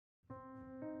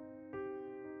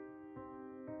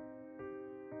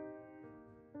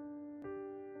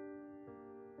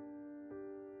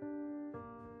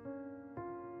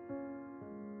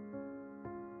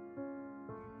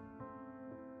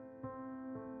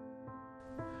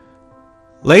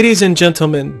Ladies and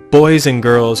gentlemen, boys and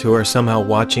girls who are somehow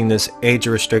watching this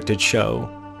age-restricted show,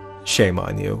 shame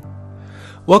on you.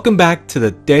 Welcome back to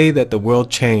the day that the world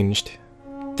changed,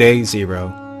 Day Zero,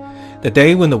 the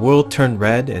day when the world turned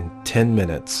red in 10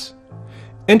 minutes.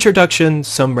 Introduction,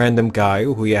 some random guy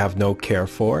who you have no care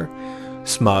for,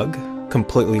 smug,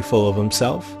 completely full of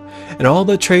himself, and all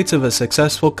the traits of a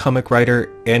successful comic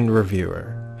writer and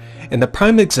reviewer, and the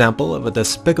prime example of a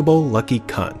despicable lucky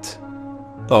cunt.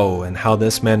 Oh, and how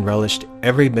this man relished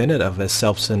every minute of his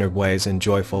self-centered ways and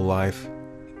joyful life.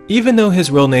 Even though his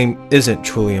real name isn't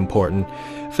truly important,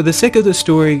 for the sake of the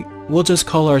story, we'll just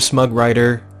call our smug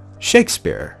writer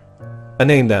Shakespeare, a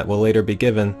name that will later be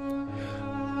given.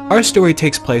 Our story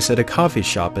takes place at a coffee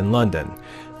shop in London,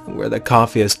 where the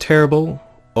coffee is terrible,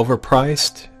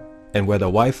 overpriced, and where the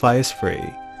Wi-Fi is free.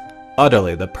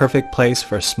 Utterly the perfect place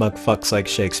for smug fucks like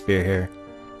Shakespeare here.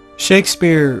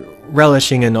 Shakespeare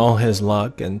relishing in all his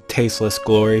luck and tasteless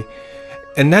glory,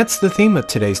 and that's the theme of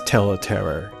today's tale of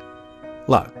terror.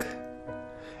 Luck.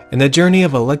 And the journey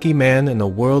of a lucky man in a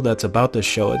world that's about to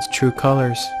show its true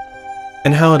colors.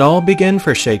 And how it all began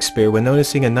for Shakespeare when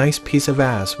noticing a nice piece of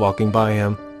ass walking by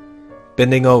him,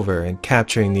 bending over and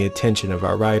capturing the attention of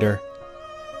our writer.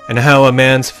 And how a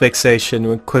man's fixation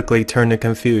would quickly turn to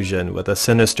confusion with a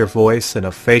sinister voice and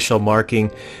a facial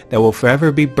marking that will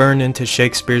forever be burned into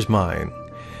Shakespeare's mind.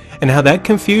 And how that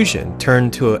confusion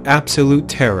turned to absolute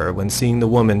terror when seeing the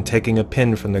woman taking a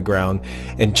pin from the ground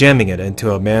and jamming it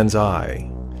into a man's eye.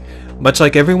 Much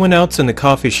like everyone else in the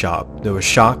coffee shop, there was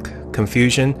shock,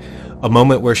 confusion, a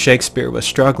moment where Shakespeare was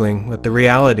struggling with the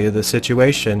reality of the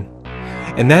situation.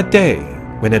 And that day,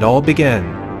 when it all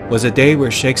began, was a day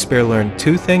where Shakespeare learned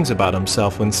two things about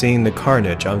himself when seeing the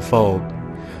carnage unfold.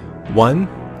 One,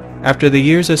 after the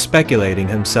years of speculating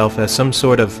himself as some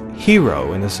sort of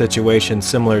hero in a situation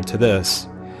similar to this.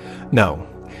 No,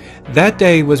 that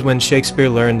day was when Shakespeare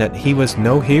learned that he was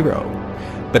no hero,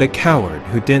 but a coward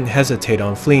who didn't hesitate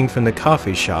on fleeing from the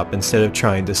coffee shop instead of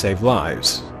trying to save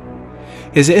lives.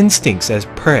 His instincts as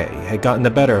prey had gotten the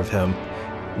better of him,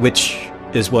 which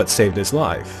is what saved his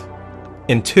life.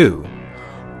 And two,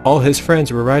 all his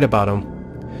friends were right about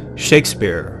him.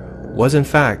 Shakespeare was in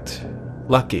fact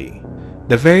lucky.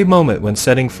 The very moment when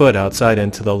setting foot outside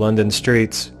into the London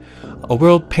streets, a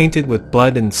world painted with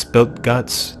blood and spilt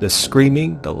guts, the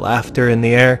screaming, the laughter in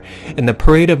the air, and the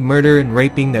parade of murder and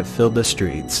raping that filled the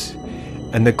streets,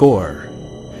 and the gore,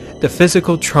 the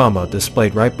physical trauma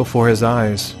displayed right before his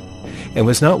eyes, and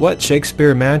was not what Shakespeare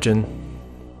imagined.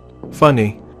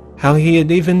 Funny, how he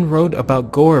had even wrote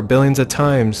about gore billions of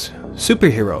times,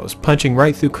 superheroes punching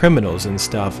right through criminals and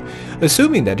stuff,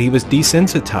 assuming that he was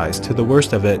desensitized to the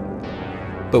worst of it.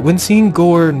 But when seeing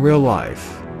gore in real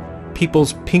life,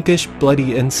 people's pinkish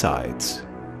bloody insides,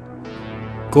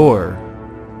 gore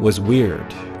was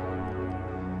weird.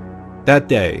 That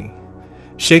day,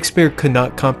 Shakespeare could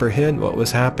not comprehend what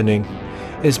was happening,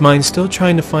 his mind still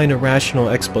trying to find a rational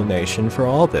explanation for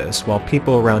all this while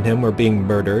people around him were being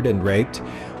murdered and raped,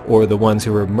 or the ones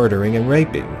who were murdering and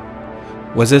raping.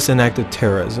 Was this an act of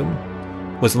terrorism?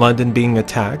 Was London being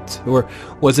attacked? Or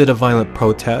was it a violent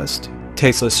protest,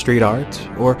 tasteless street art?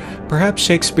 Or perhaps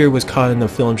Shakespeare was caught in a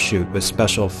film shoot with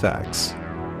special effects?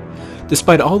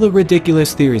 Despite all the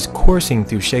ridiculous theories coursing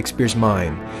through Shakespeare's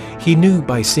mind, he knew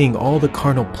by seeing all the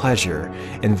carnal pleasure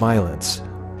and violence,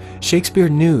 Shakespeare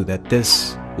knew that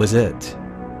this was it.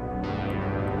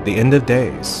 The end of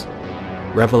days,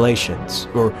 revelations,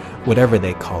 or whatever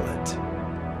they call it.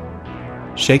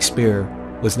 Shakespeare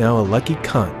was now a lucky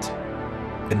cunt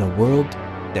in a world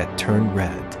that turned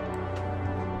red.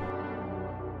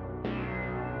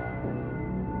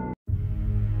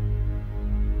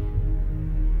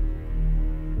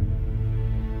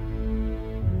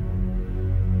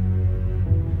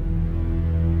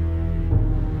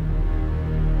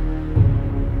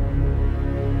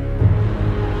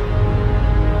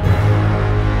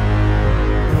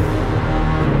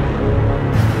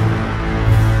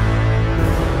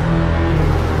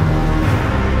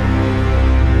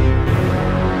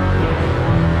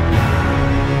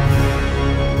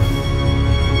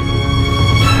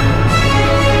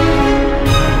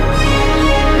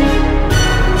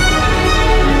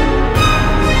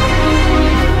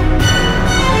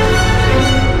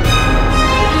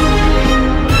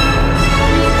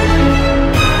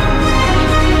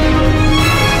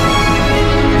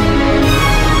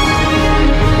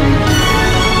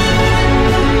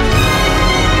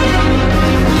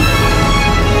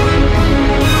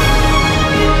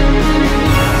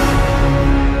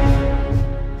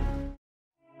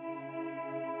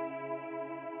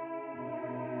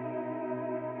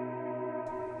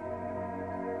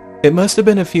 It must have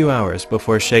been a few hours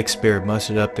before Shakespeare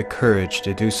mustered up the courage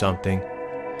to do something,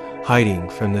 hiding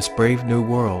from this brave new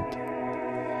world.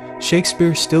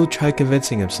 Shakespeare still tried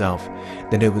convincing himself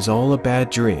that it was all a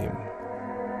bad dream.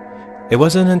 It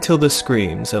wasn't until the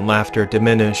screams and laughter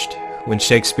diminished when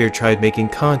Shakespeare tried making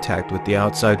contact with the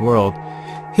outside world,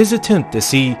 his attempt to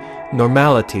see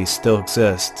normality still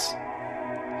exists.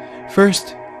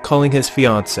 First, calling his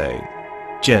fiancée,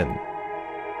 Jen.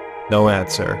 No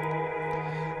answer.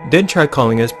 Then tried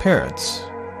calling his parents.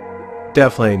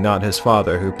 Definitely not his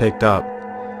father, who picked up.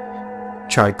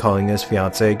 Tried calling his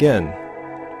fiancée again.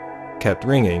 Kept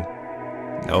ringing.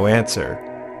 No answer.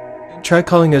 Tried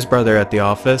calling his brother at the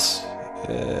office,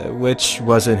 which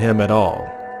wasn't him at all.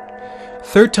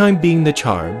 Third time being the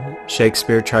charm,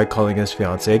 Shakespeare tried calling his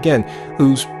fiancée again,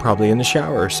 who's probably in the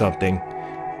shower or something.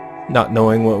 Not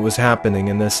knowing what was happening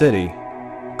in the city.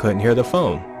 Couldn't hear the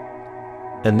phone.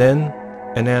 And then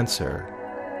an answer,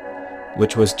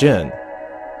 which was Jen,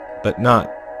 but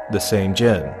not the same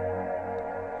Jen.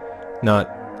 Not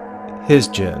his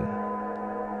Jen.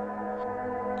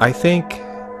 I think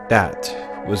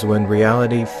that was when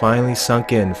reality finally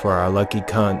sunk in for our lucky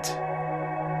cunt.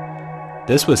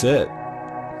 This was it.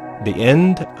 The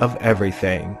end of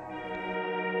everything.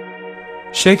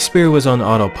 Shakespeare was on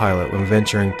autopilot when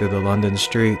venturing through the London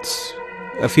streets.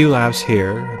 A few laughs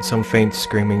here and some faint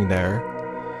screaming there.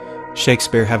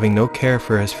 Shakespeare having no care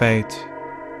for his fate.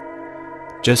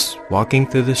 Just walking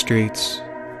through the streets,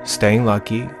 staying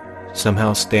lucky,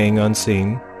 somehow staying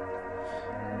unseen.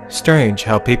 Strange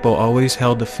how people always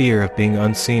held the fear of being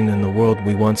unseen in the world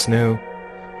we once knew.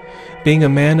 Being a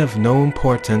man of no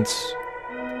importance.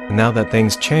 And now that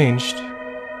things changed,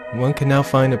 one can now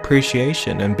find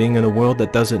appreciation in being in a world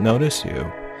that doesn't notice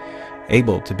you,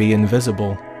 able to be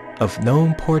invisible, of no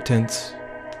importance,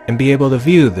 and be able to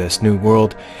view this new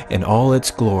world in all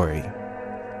its glory.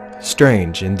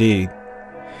 Strange indeed,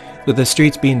 with the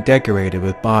streets being decorated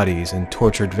with bodies and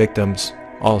tortured victims,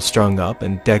 all strung up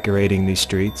and decorating these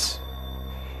streets.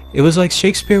 It was like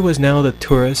Shakespeare was now the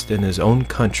tourist in his own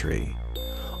country,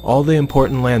 all the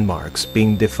important landmarks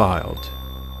being defiled.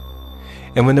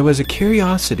 And when there was a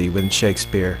curiosity within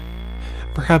Shakespeare,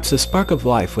 perhaps a spark of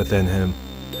life within him,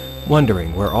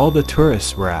 wondering where all the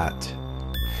tourists were at,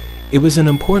 it was an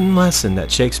important lesson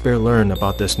that Shakespeare learned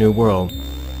about this new world,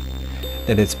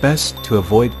 that it's best to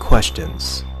avoid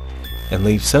questions and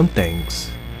leave some things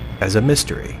as a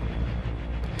mystery.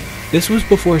 This was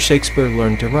before Shakespeare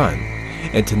learned to run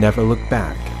and to never look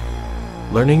back,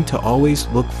 learning to always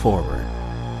look forward.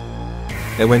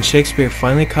 That when Shakespeare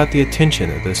finally caught the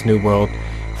attention of this new world,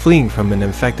 fleeing from an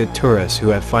infected tourist who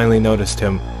had finally noticed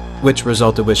him, which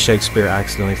resulted with Shakespeare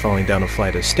accidentally falling down a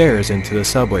flight of stairs into the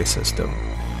subway system.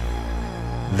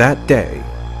 That day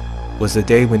was the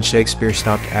day when Shakespeare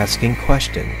stopped asking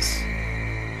questions.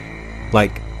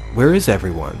 Like, where is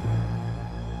everyone?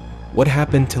 What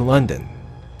happened to London?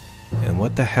 And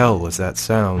what the hell was that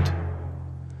sound?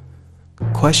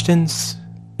 Questions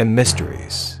and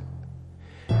mysteries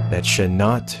that should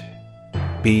not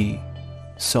be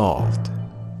solved.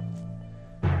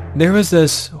 There was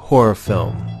this horror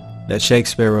film that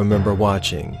Shakespeare remembered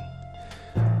watching.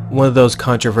 One of those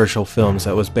controversial films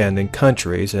that was banned in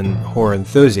countries and horror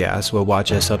enthusiasts would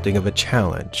watch as something of a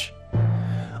challenge.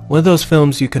 One of those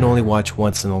films you can only watch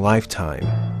once in a lifetime.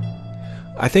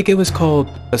 I think it was called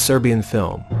a Serbian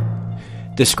film,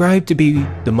 described to be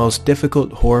the most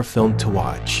difficult horror film to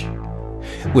watch,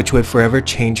 which would forever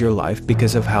change your life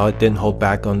because of how it didn't hold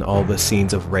back on all the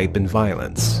scenes of rape and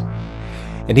violence.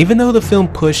 And even though the film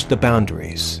pushed the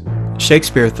boundaries,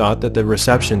 Shakespeare thought that the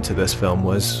reception to this film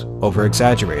was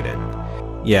over-exaggerated.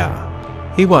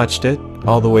 Yeah, he watched it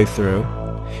all the way through,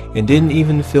 and didn't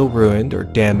even feel ruined or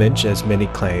damaged as many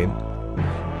claim.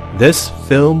 This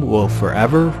film will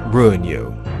forever ruin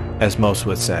you, as most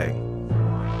would say.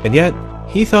 And yet,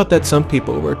 he thought that some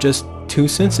people were just too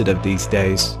sensitive these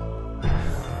days.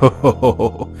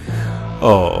 Oh,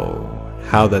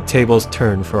 how the tables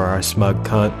turn for our smug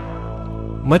cunt.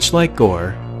 Much like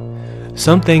gore,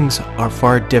 some things are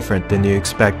far different than you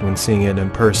expect when seeing it in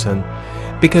person,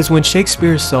 because when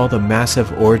Shakespeare saw the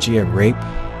massive orgy of rape,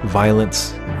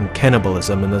 violence, and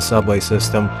cannibalism in the subway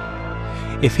system,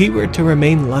 if he were to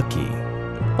remain lucky,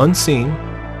 unseen,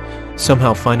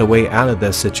 somehow find a way out of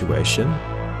this situation,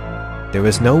 there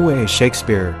was no way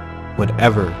Shakespeare would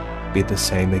ever be the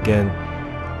same again.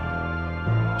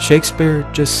 Shakespeare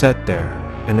just sat there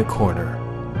in a corner,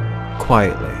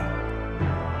 quietly,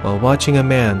 while watching a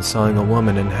man sawing a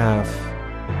woman in half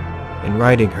and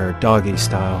riding her doggy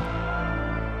style.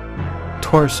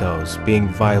 Torsos being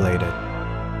violated,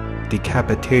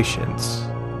 decapitations,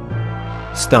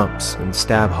 stumps and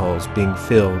stab holes being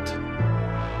filled.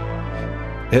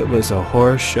 It was a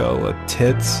horror show of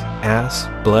tits, ass,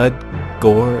 blood,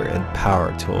 gore, and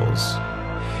power tools.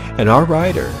 And our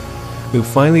writer, who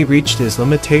finally reached his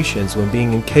limitations when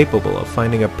being incapable of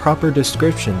finding a proper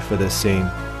description for this scene,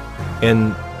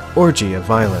 an orgy of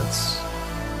violence.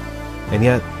 And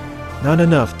yet, not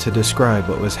enough to describe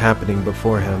what was happening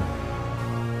before him.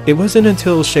 It wasn't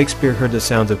until Shakespeare heard the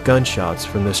sounds of gunshots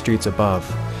from the streets above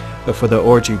before the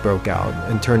orgy broke out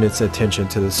and turned its attention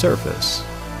to the surface,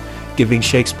 giving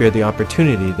Shakespeare the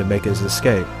opportunity to make his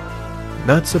escape.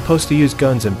 Not supposed to use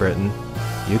guns in Britain.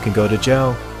 You can go to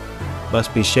jail.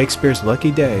 Must be Shakespeare's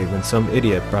lucky day when some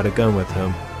idiot brought a gun with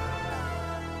him.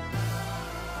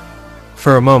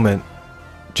 For a moment,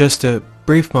 just a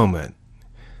brief moment,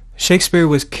 Shakespeare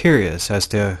was curious as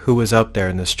to who was up there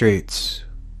in the streets,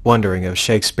 wondering if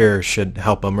Shakespeare should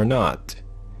help him or not.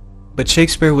 But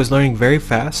Shakespeare was learning very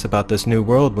fast about this new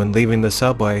world when leaving the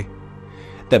subway,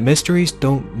 that mysteries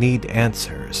don't need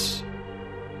answers.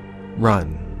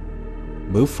 Run,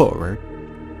 move forward,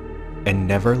 and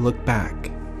never look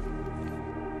back.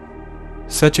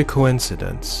 Such a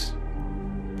coincidence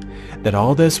that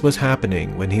all this was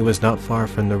happening when he was not far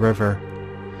from the river.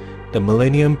 The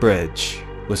Millennium Bridge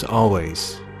was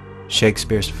always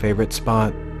Shakespeare's favorite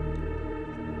spot.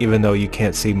 Even though you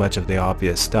can't see much of the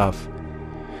obvious stuff,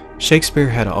 Shakespeare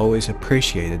had always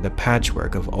appreciated the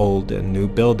patchwork of old and new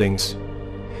buildings,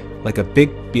 like a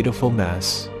big beautiful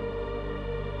mess.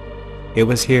 It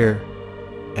was here,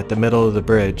 at the middle of the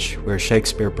bridge, where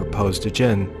Shakespeare proposed to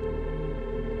Jen,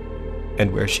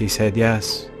 and where she said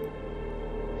yes.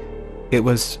 It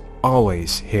was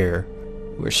always here,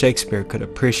 where Shakespeare could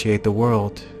appreciate the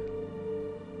world,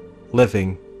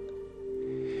 living,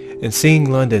 and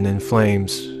seeing London in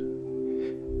flames.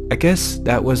 I guess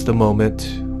that was the moment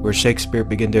where Shakespeare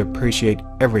began to appreciate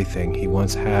everything he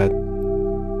once had.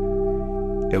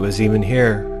 It was even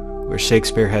here where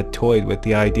Shakespeare had toyed with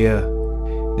the idea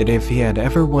that if he had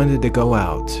ever wanted to go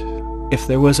out, if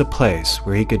there was a place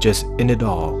where he could just end it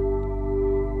all,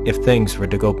 if things were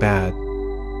to go bad,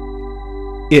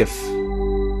 if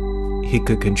he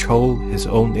could control his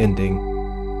own ending,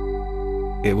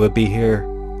 it would be here.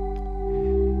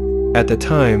 At the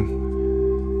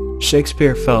time,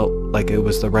 Shakespeare felt like it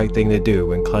was the right thing to do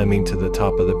when climbing to the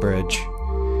top of the bridge,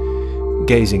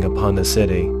 gazing upon the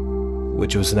city,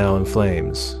 which was now in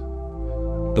flames.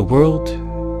 The world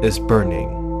is burning.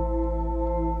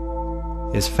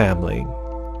 His family,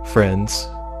 friends,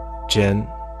 Jen,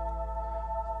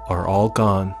 are all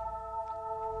gone.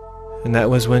 And that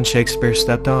was when Shakespeare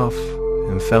stepped off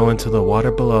and fell into the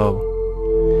water below,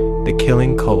 the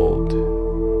killing cold,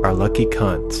 our lucky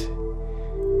cunt,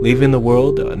 leaving the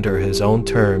world under his own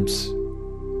terms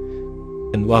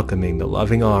and welcoming the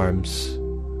loving arms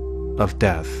of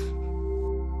death.